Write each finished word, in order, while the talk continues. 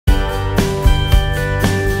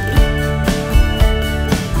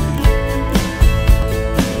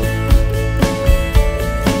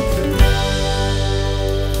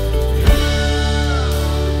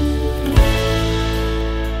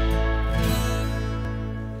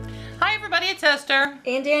it's Esther.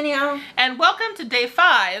 And Danielle. And welcome to day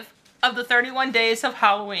 5 of the 31 days of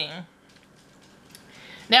Halloween.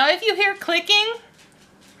 Now if you hear clicking,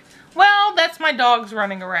 well, that's my dogs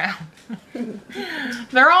running around.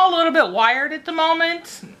 They're all a little bit wired at the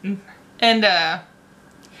moment. And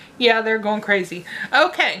yeah, they're going crazy.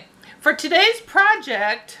 Okay, for today's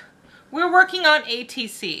project, we're working on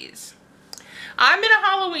ATCs. I'm in a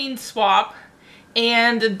Halloween swap,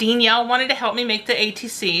 and Danielle wanted to help me make the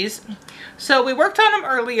ATCs. So we worked on them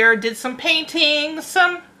earlier, did some painting,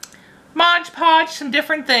 some Mod Podge, some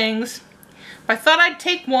different things. I thought I'd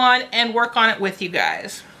take one and work on it with you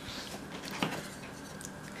guys.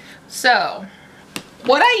 So,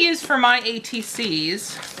 what I use for my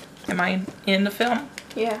ATCs, am I in the film?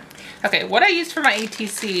 Yeah. Okay, what I use for my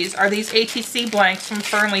ATCs are these ATC blanks from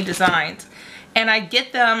Fernley Designs. And I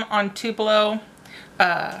get them on Tupelo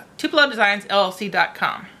Designs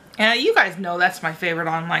LLC.com. And you guys know that's my favorite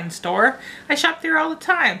online store. I shop there all the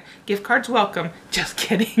time. Gift cards welcome. Just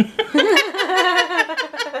kidding.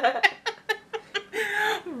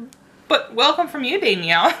 But welcome from you,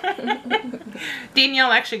 Danielle.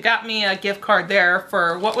 Danielle actually got me a gift card there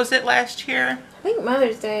for, what was it last year? I think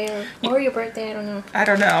Mother's Day or your birthday, I don't know. I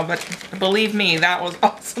don't know, but believe me, that was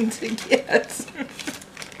awesome to get.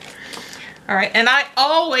 Alright, and I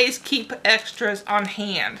always keep extras on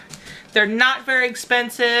hand. They're not very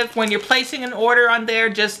expensive. When you're placing an order on there,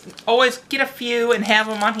 just always get a few and have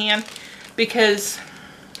them on hand, because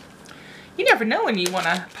you never know when you want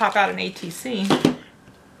to pop out an ATC.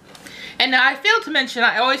 And I failed to mention,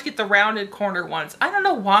 I always get the rounded corner ones. I don't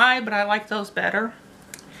know why, but I like those better.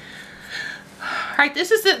 Alright,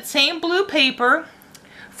 this is the same blue paper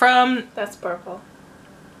from... That's purple.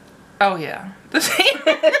 Oh yeah. The same...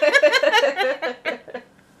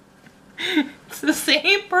 It's the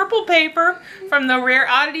same purple paper from the Rare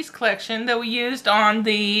Oddities collection that we used on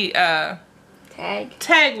the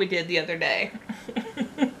tag we did the other day.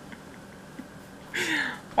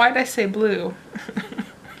 Why did I say blue?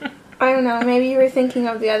 I don't know. Maybe you were thinking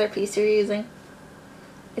of the other piece you're using.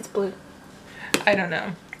 It's blue. I don't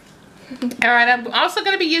know. Alright, I'm also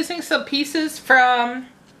going to be using some pieces from...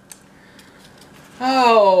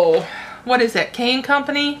 Oh, what is that? Kane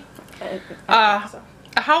Company? I think so.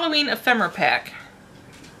 A Halloween ephemera pack.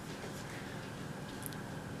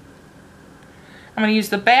 I'm going to use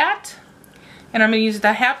the bat, and I'm going to use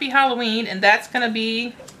the Happy Halloween, and that's going to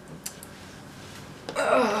be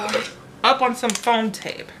up on some foam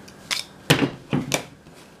tape.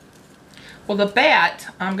 Well, the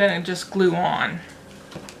bat, I'm going to just glue on.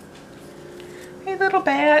 Hey, little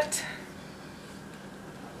bat.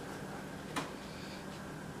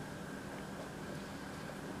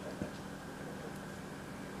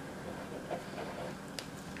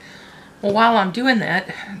 Well, while I'm doing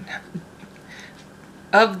that,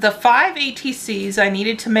 of the 5 ATCs I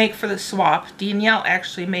needed to make for the swap, Danielle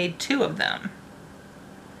actually made 2 of them.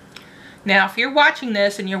 Now, if you're watching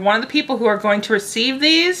this and you're one of the people who are going to receive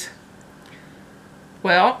these,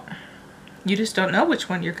 well, you just don't know which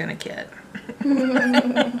one you're going to get.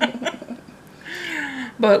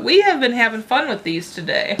 But we have been having fun with these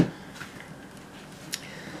today.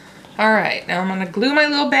 Alright, now I'm going to glue my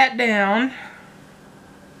little bat down.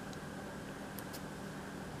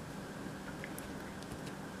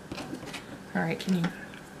 Alright, can you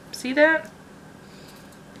see that?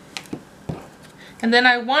 And then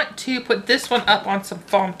I want to put this one up on some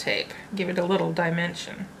foam tape. Give it a little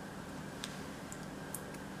dimension.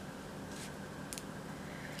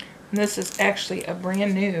 And this is actually a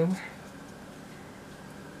brand new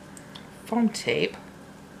foam tape.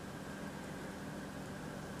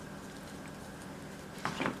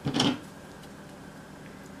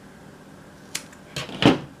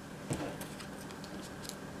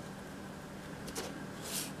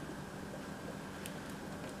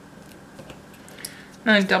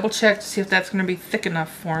 And I double check to see if that's going to be thick enough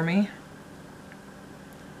for me.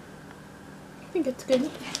 I think it's good.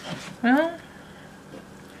 Well,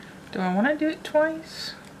 do I want to do it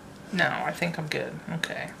twice? No, I think I'm good.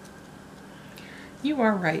 Okay. You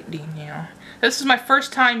are right, Danielle. This is my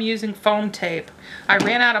first time using foam tape. I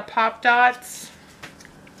ran out of pop dots.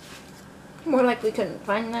 More like we couldn't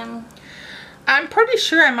find them. I'm pretty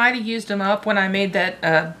sure I might have used them up when I made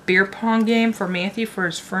that beer pong game for Matthew for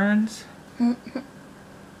his friends.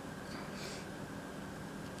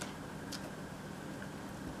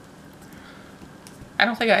 I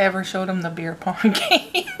don't think I ever showed him the beer pong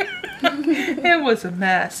game. It was a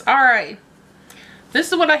mess. Alright.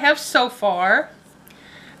 This is what I have so far.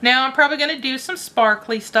 Now I'm probably going to do some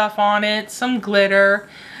sparkly stuff on it. Some glitter.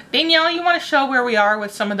 Danielle, you want to show where we are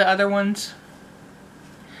with some of the other ones?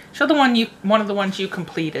 Show the one of the ones you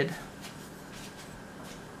completed.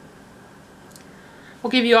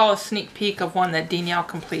 We'll give you all a sneak peek of one that Danielle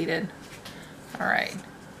completed. All right.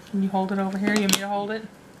 Can you hold it over here? You want me to hold it?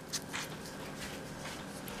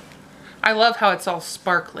 I love how it's all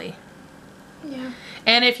sparkly. Yeah.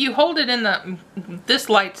 And if you hold it in the, this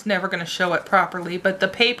light's never going to show it properly, but the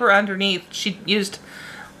paper underneath, she used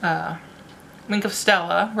Wink of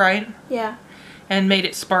Stella, right? Yeah. And made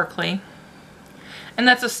it sparkly. And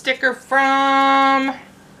that's a sticker from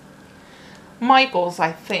Michael's,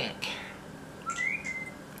 I think.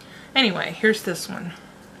 Anyway, here's this one.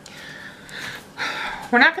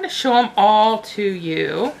 We're not going to show them all to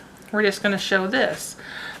you. We're just going to show this.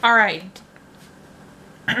 All right.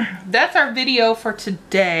 That's our video for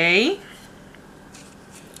today.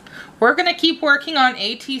 We're going to keep working on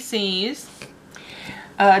ATCs.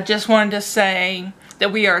 Just wanted to say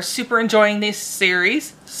that we are super enjoying this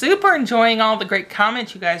series. Super enjoying all the great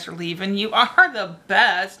comments you guys are leaving. You are the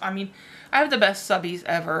best. I mean, I have the best subbies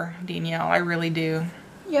ever, Danielle. I really do.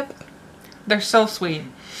 Yep. They're so sweet.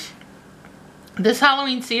 This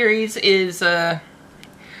Halloween series is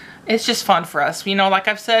it's just fun for us. You know, like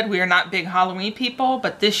I've said, we are not big Halloween people,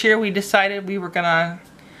 but this year we decided we're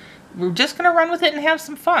just gonna run with it and have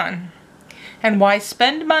some fun. And why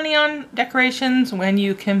spend money on decorations when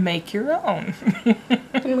you can make your own?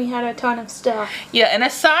 And we had a ton of stuff. Yeah, and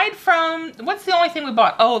aside from, what's the only thing we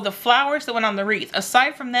bought? Oh, the flowers that went on the wreath.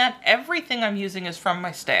 Aside from that, everything I'm using is from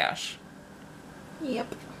my stash.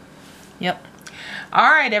 Yep. Yep.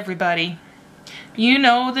 All right, everybody. You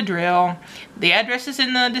know the drill. The address is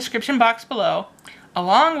in the description box below,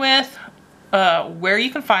 along with where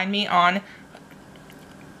you can find me on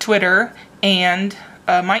Twitter and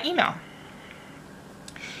my email.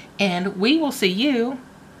 And we will see you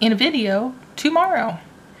in a video tomorrow.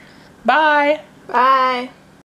 Bye. Bye.